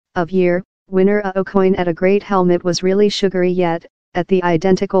of year, winner a coin at a great helmet was really sugary yet, at the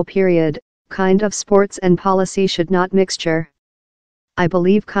identical period, kind of sports and policy should not mixture. I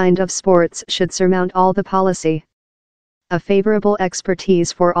believe kind of sports should surmount all the policy. A favorable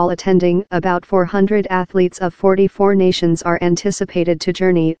expertise for all attending. About 400 athletes of 44 nations are anticipated to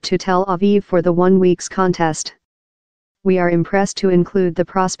journey to Tel Aviv for the 1 week's contest. We are impressed to include the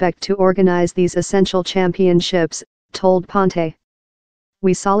prospect to organize these essential championships, told Ponte.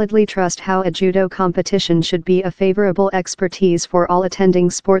 We solidly trust how a judo competition should be a favorable expertise for all attending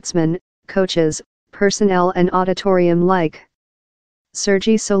sportsmen, coaches, personnel and auditorium like.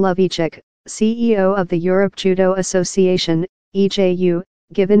 Sergei Soloveichik, CEO of the Europe Judo Association, EJU,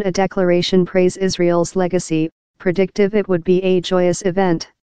 given a declaration praise Israel's legacy, predictive it would be a joyous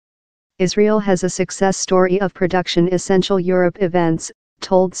event. Israel has a success story of production essential Europe events,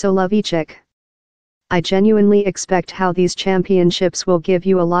 told Soloveichik. I genuinely expect how these championships will give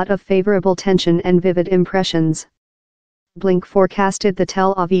you a lot of favorable tension and vivid impressions. Blink forecasted the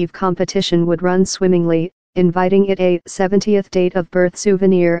Tel Aviv competition would run swimmingly, inviting it a 70th date of birth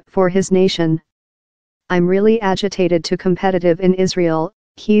souvenir for his nation. I'm really agitated to competitive in Israel,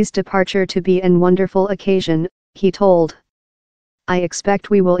 his departure to be an wonderful occasion, he told. I expect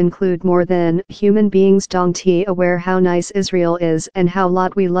we will include more than human beings dongti aware how nice Israel is and how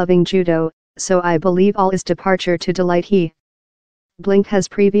lot we loving judo, so I believe all is departure to delight he. Blink has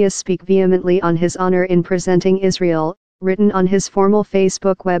previous speak vehemently on his honor in presenting Israel, written on his formal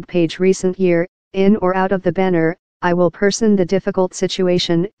Facebook webpage recent year, in or out of the banner, I will person the difficult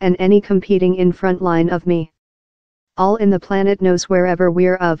situation and any competing in front line of me. All in the planet knows wherever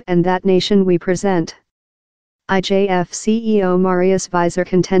we're of and that nation we present. IJF CEO Marius Weiser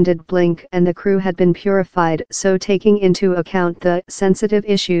contended Blink and the crew had been purified, so taking into account the sensitive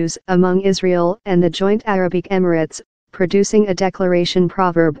issues among Israel and the joint Arabic Emirates, producing a declaration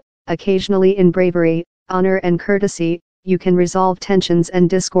proverb, occasionally in bravery, honor and courtesy, you can resolve tensions and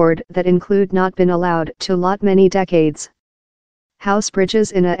discord that include not been allowed to lot many decades. House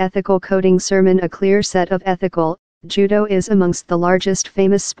Bridges in a ethical coding sermon. A clear set of ethical, judo is amongst the largest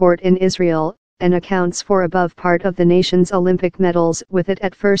famous sport in Israel, and accounts for above part of the nation's Olympic medals, with it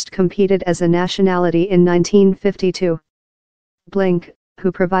at first competed as a nationality in 1952. Blink,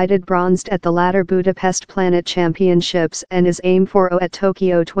 who provided bronze at the latter Budapest Planet Championships and is aimed for at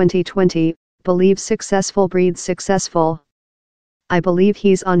Tokyo 2020, believes successful breeds successful. I believe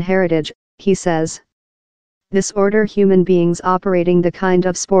he's on heritage, he says. This order human beings operating the kind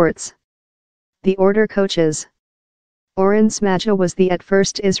of sports. The order coaches. Oren Smadja was the at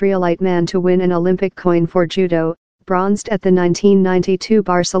first Israelite man to win an Olympic coin for judo, bronzed at the 1992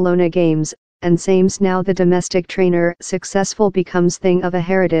 Barcelona Games, and Sames now the domestic trainer. Successful becomes thing of a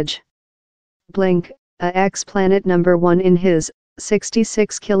heritage. Blink, a ex-planet number 1 in his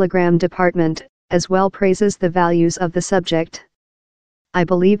 66-kilogram department, as well praises the values of the subject. I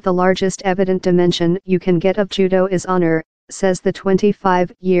believe the largest evident dimension you can get of judo is honor, says the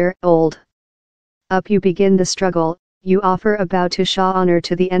 25-year-old. Up you begin the struggle, you offer a bow to show honor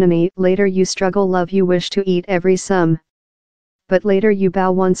to the enemy, later you struggle love you wish to eat every sum. But later you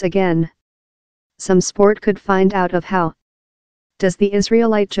bow once again. Some sport could find out of how. Does the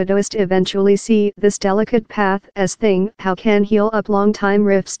Israelite judoist eventually see this delicate path as thing? How can heal up long time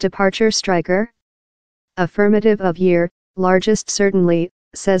riffs departure striker? Affirmative of year, largest certainly,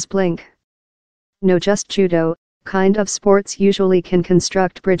 says Blink. No just judo, kind of sports usually can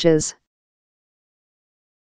construct bridges.